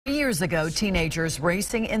Years ago, teenagers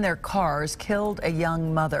racing in their cars killed a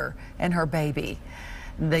young mother and her baby.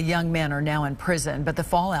 The young men are now in prison, but the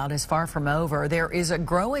fallout is far from over. There is a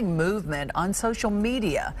growing movement on social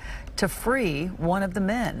media to free one of the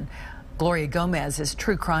men. Gloria Gomez's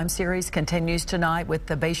true crime series continues tonight with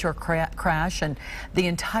the Bayshore crash, and the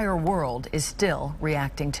entire world is still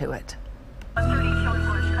reacting to it.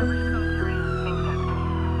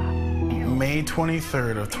 May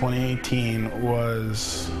 23rd of 2018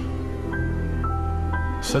 was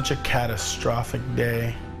such a catastrophic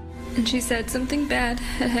day. And she said something bad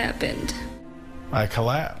had happened. I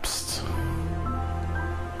collapsed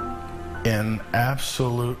in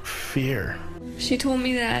absolute fear. She told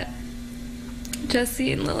me that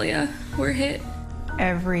Jesse and Lillia were hit.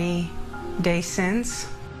 Every day since,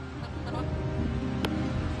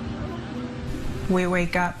 we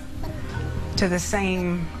wake up to the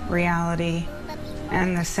same reality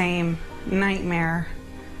and the same nightmare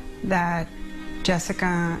that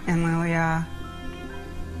Jessica and Lillia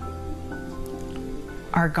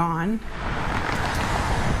are gone.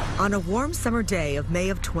 On a warm summer day of May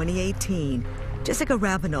of 2018, Jessica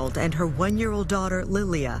Raubenolt and her one-year-old daughter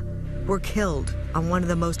Lillia were killed on one of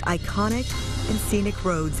the most iconic and scenic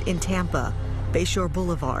roads in Tampa, Bayshore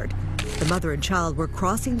Boulevard. The mother and child were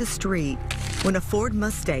crossing the street when a Ford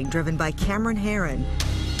Mustang driven by Cameron Herrin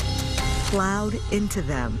plowed into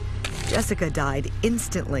them. Jessica died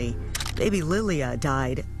instantly. Baby Lillia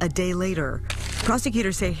died a day later.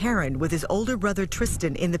 Prosecutors say Herrin, with his older brother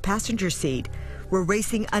Tristan in the passenger seat, were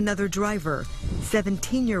racing another driver,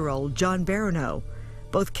 17-year-old John Raubenolt.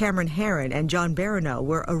 Both Cameron Herrin and John Raubenolt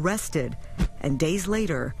were arrested and days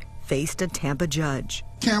later faced a Tampa judge.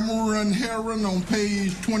 Cameron Herrin on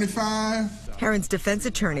page 25. Herrin's defense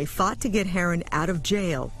attorney fought to get Herrin out of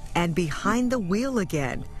jail and behind the wheel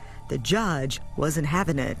again. The judge wasn't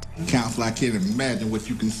having it. Counsel, I can't imagine what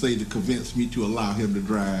you can say to convince me to allow him to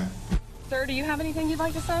drive. Sir, do you have anything you'd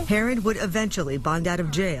like to say? Herrin would eventually bond out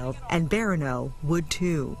of jail, and Raubenolt would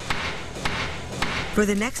too. For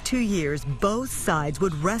the next 2 years, both sides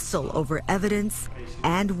would wrestle over evidence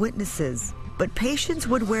and witnesses. But patience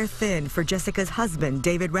would wear thin for Jessica's husband,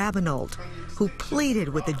 David Raubenolt, who pleaded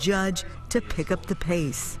with the judge to pick up the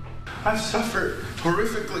pace. I've suffered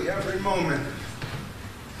horrifically every moment.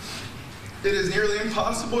 It is nearly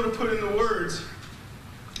impossible to put into words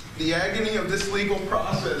the agony of this legal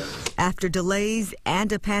process. After delays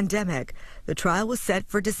and a pandemic, the trial was set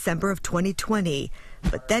for December of 2020.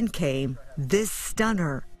 But then came this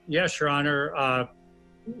stunner. Yes, Your Honor.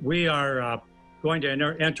 We are going to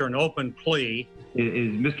enter an open plea.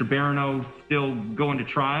 Is Mr. Raubenolt still going to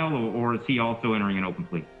trial, or is he also entering an open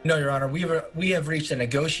plea? No, Your Honor. We have reached a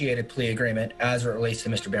negotiated plea agreement as it relates to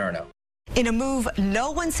Mr. Raubenolt. In a move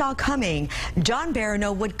no one saw coming, John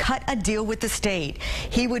Raubenolt would cut a deal with the state.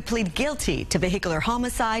 He would plead guilty to vehicular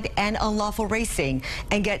homicide and unlawful racing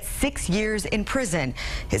and get 6 years in prison.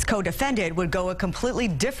 His co-defendant would go a completely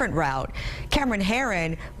different route. Cameron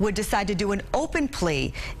Herrin would decide to do an open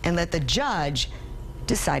plea and let the judge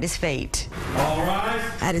decide his fate. All right.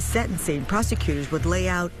 At his sentencing, prosecutors would lay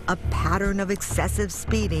out a pattern of excessive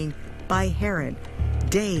speeding by Herrin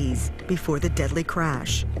days before the deadly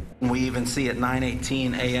crash. We even see at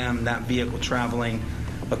 9:18 a.m. that vehicle traveling,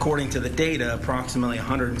 according to the data, approximately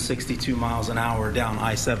 162 miles an hour down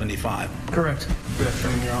I-75. Correct. Good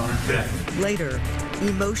afternoon, Your Honor. Yeah. Later,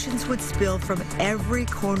 emotions would spill from every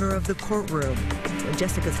corner of the courtroom when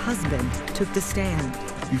Jessica's husband took the stand.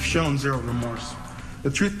 You've shown zero remorse.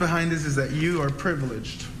 The truth behind this is that you are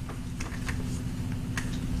privileged.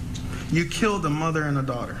 You killed a mother and a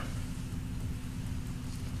daughter.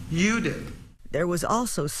 You did. There was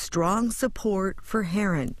also strong support for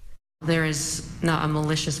Herrin. There is not a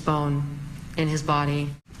malicious bone in his body.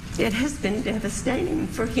 It has been devastating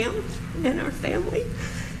for him and our family.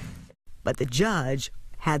 But the judge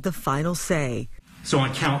had the final say. So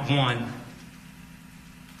on count one,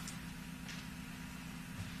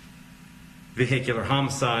 vehicular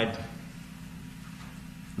homicide,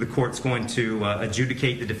 the court's going to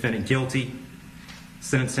adjudicate the defendant guilty,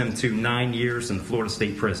 sentence him to 9 years in the Florida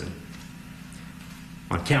State Prison.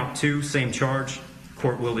 On count two, same charge,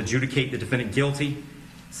 court will adjudicate the defendant guilty,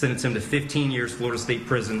 sentence him to 15 years Florida State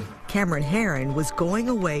Prison. Cameron Herrin was going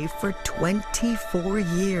away for 24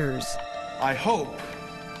 years. I hope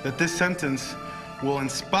that this sentence will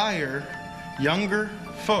inspire younger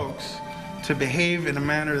folks to behave in a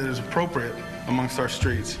manner that is appropriate amongst our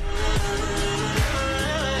streets.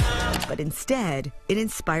 But instead, it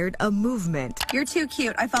inspired a movement. You're too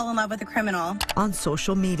cute. I fell in love with a criminal. On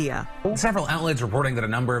social media. Several outlets reporting that a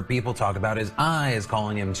number of people talked about his eyes,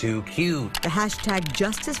 calling him too cute. The hashtag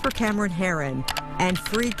Justice for Cameron Herrin and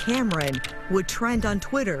Free Cameron would trend on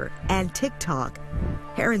Twitter and TikTok.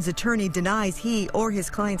 Herrin's attorney denies he or his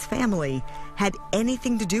client's family had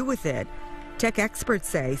anything to do with it. Tech experts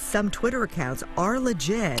say some Twitter accounts are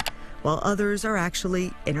legit, while others are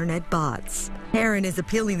actually internet bots. Herrin is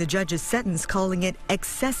appealing the judge's sentence, calling it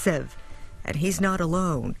excessive, and he's not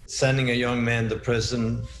alone. Sending a young man to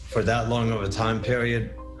prison for that long of a time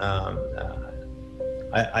period,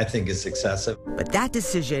 I think is excessive. But that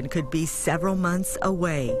decision could be several months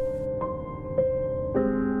away.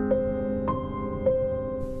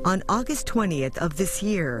 On August 20th of this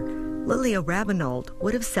year, Lillia Raubenolt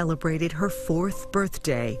would have celebrated her 4th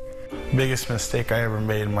birthday. Biggest mistake I ever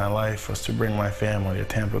made in my life was to bring my family to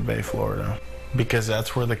Tampa Bay, Florida, because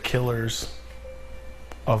that's where the killers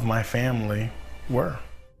of my family were.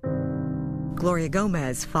 Gloria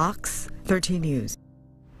Gomez, Fox 13 News.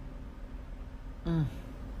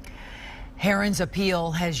 Herrin's appeal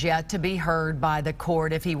has yet to be heard by the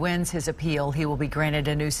court. If he wins his appeal, he will be granted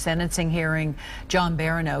a new sentencing hearing. John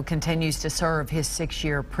Barano continues to serve his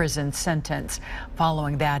 6-year prison sentence.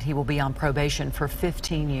 Following that, he will be on probation for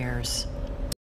 15 years.